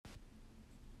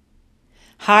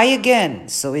Hi again.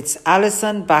 So it's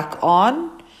Alison back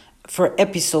on for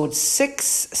episode 6,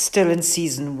 still in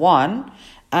season 1.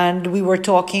 And we were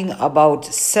talking about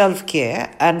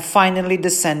self-care and finally the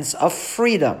sense of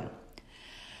freedom.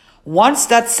 Once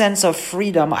that sense of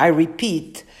freedom, I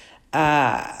repeat,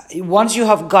 once you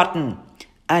have gotten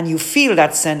and you feel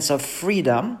that sense of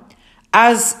freedom,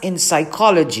 as in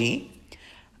psychology,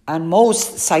 and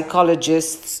most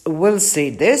psychologists will say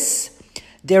this,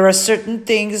 there are certain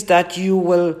things that you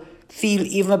will feel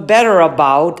even better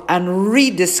about and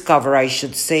rediscover, I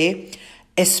should say,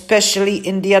 especially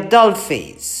in the adult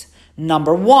phase.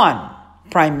 Number 1,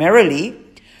 primarily,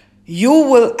 you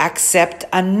will accept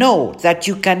and know that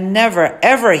you can never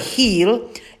ever heal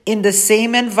in the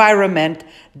same environment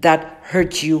that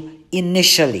hurt you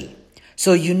initially.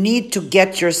 So you need to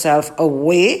get yourself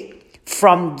away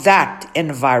from that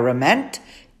environment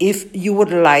if you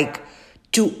would like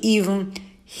to even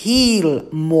heal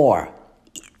more,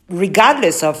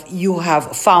 regardless of if you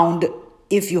have found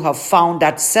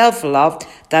that self-love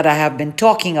that I have been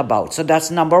talking about. So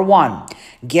that's number 1.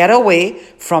 Get away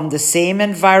from the same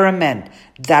environment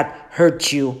that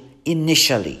hurt you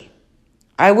initially.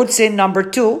 I would say number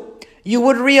 2, you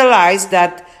would realize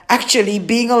that actually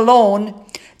being alone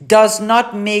does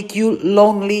not make you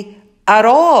lonely at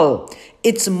all.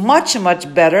 It's much,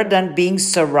 much better than being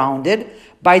surrounded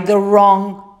by the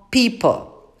wrong people.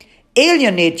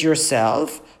 Alienate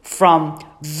yourself from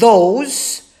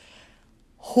those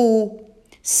who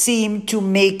seem to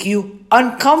make you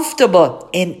uncomfortable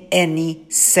in any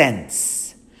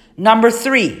sense. Number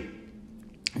 3,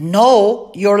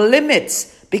 know your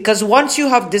limits, because once you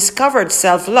have discovered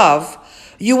self-love,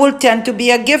 you will tend to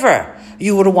be a giver.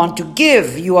 You will want to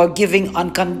give. You are giving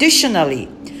unconditionally.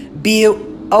 Be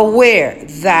aware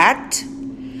that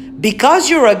because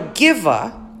you're a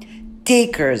giver,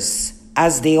 takers,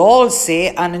 as they all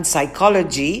say, and in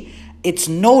psychology, it's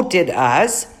noted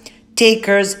as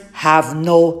takers have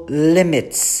no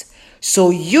limits. So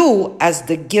you, as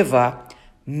the giver,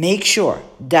 make sure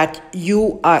that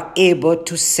you are able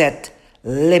to set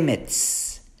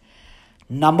limits.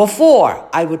 Number 4,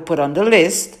 I would put on the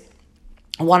list,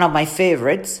 one of my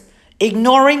favorites,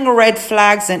 ignoring red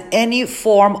flags in any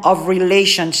form of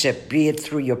relationship, be it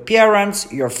through your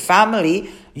parents, your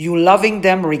family, you loving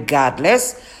them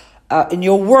regardless, in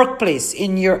your workplace,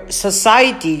 in your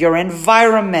society, your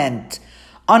environment,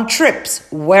 on trips,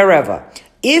 wherever.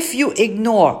 If you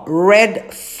ignore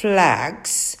red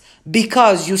flags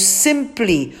because you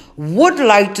simply would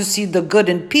like to see the good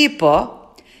in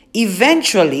people,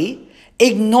 eventually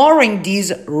ignoring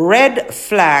these red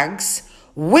flags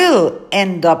will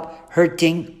end up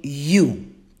hurting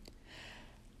you.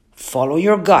 Follow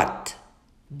your gut.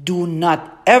 Do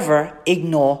not ever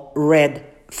ignore red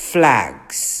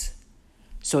flags.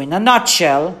 So in a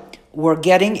nutshell, we're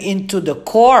getting into the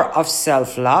core of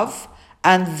self-love,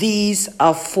 and these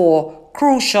are 4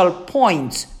 crucial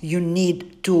points you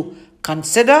need to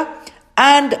consider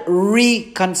and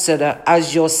reconsider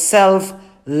as your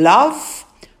self-love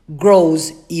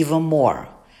grows even more.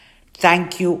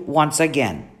 Thank you once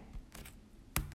again.